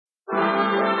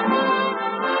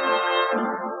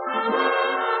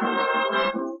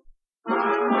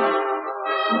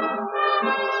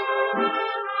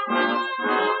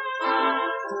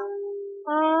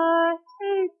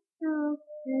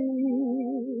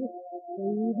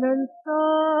evening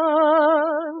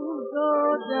sun go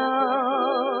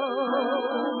down,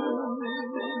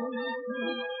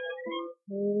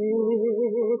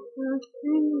 hate to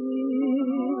see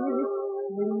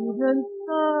evening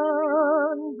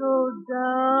sun go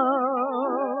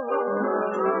down.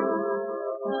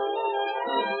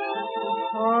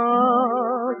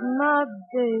 'Cause my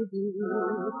baby,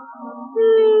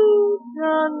 he's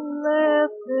done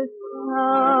left this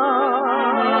town.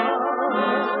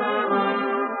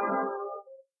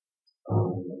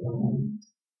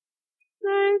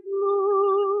 Say,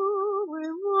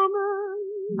 movie woman,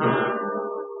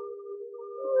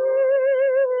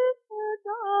 please take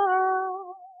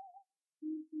out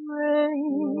his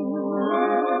ring.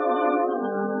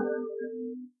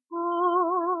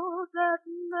 Oh, that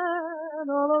man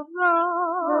all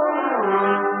around,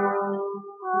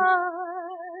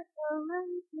 like a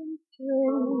racing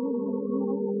string.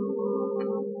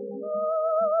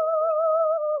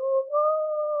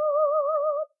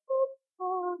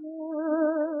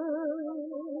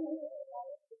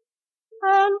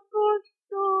 And for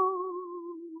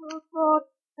sure thought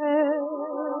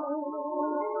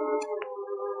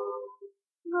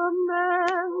the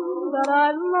man that I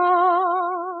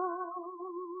love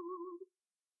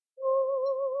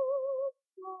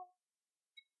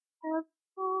has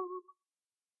gone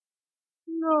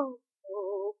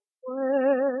nowhere,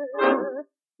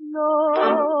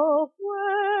 nowhere.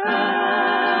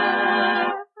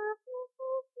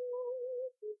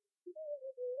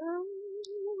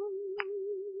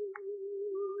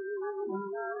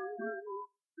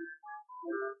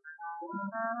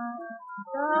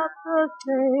 Got the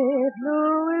St.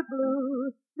 Louis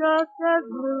blues, just as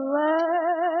blue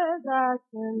as I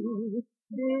can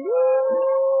be.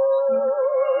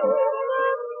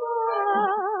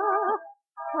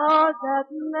 'Cause that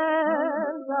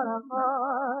man's got a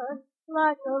heart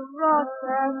like a rock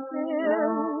that's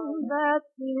in that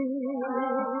sea.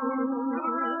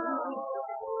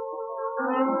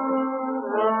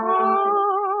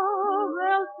 Oh,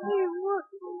 else he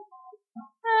wouldn't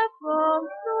have gone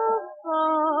so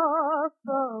far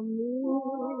from me.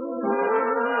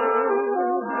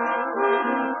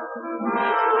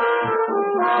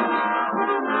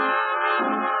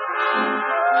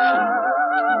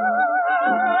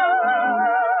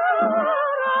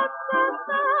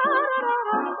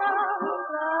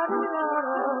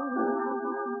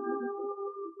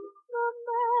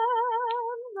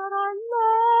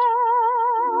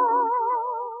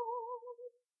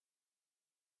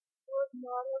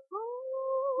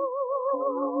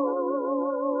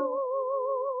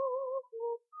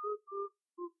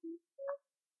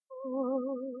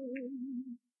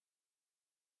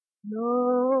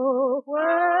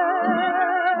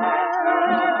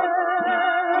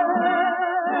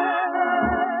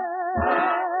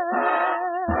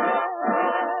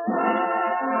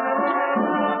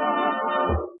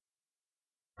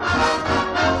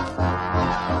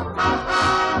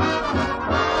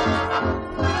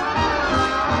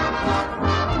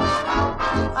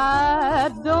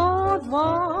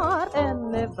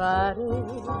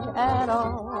 At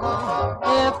all,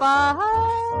 if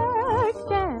I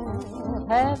can't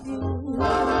have you,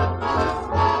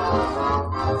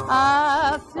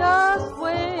 I'll just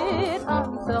wait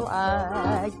until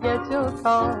I get your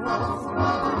call.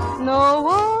 No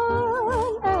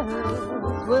one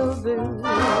else will do.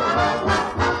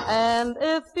 And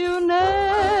if you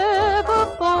never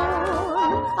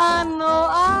phone, I know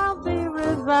I'll be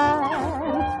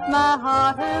resigned. My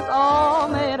heart is all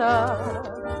made up,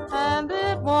 and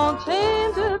it won't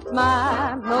change its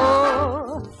mind.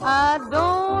 No, I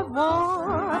don't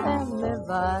want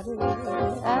anybody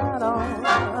at all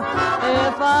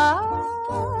if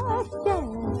I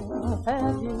can't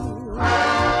have you.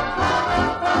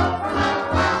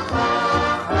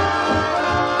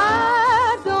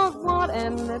 I don't want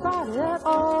anybody at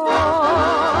all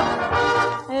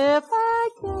if I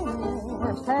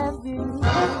can't have you.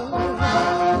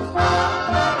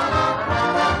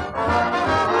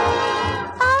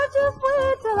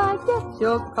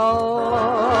 Your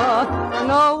call,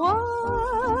 no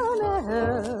one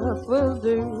else will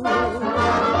do.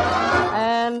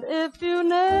 And if you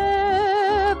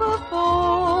never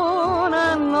phone,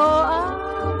 I know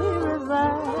I'll be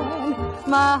resigned.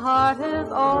 My heart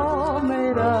is all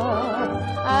made up,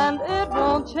 and it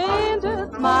won't change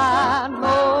its mind.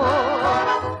 No,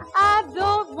 I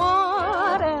don't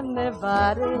want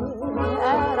anybody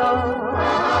at all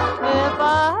if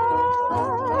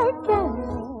I can't.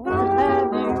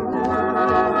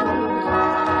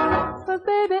 But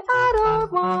baby, I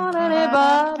don't want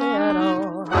anybody at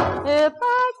all if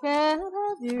I can't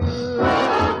have you.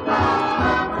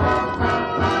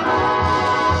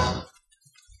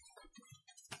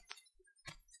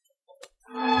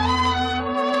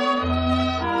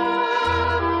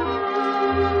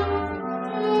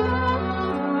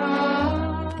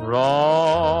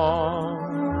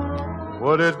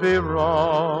 Would it be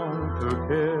wrong to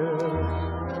kiss?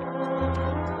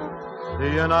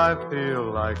 Seeing I feel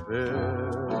like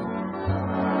this,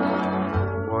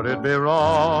 would it be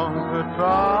wrong to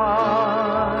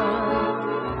try?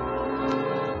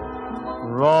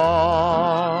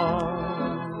 Wrong.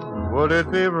 Would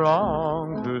it be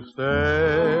wrong to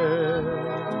stay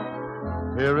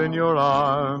here in your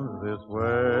arms this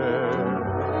way,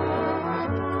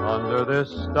 under this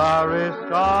starry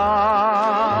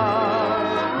sky?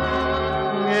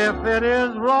 If it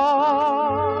is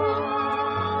wrong,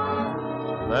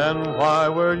 then why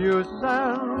were you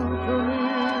sent to me?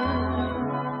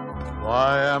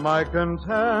 Why am I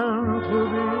content to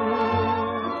be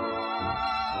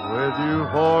with you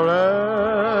forever?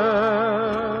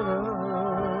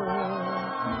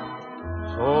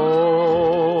 So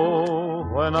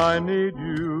when I need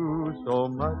you so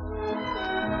much,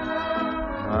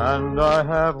 and I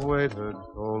have waited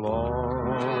so long,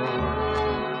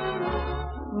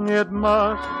 it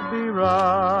must be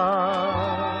right.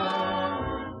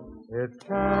 It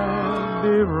can't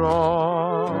be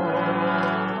wrong.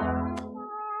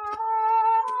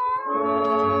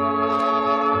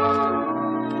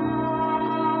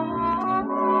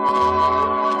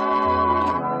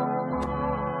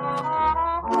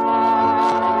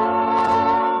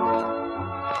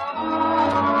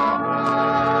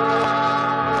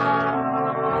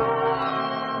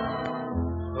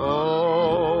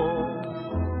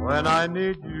 When I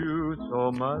need you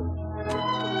so much,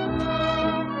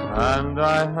 and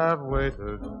I have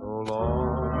waited so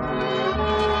long,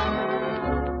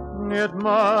 it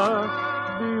must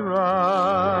be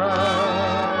right.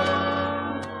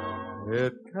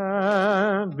 It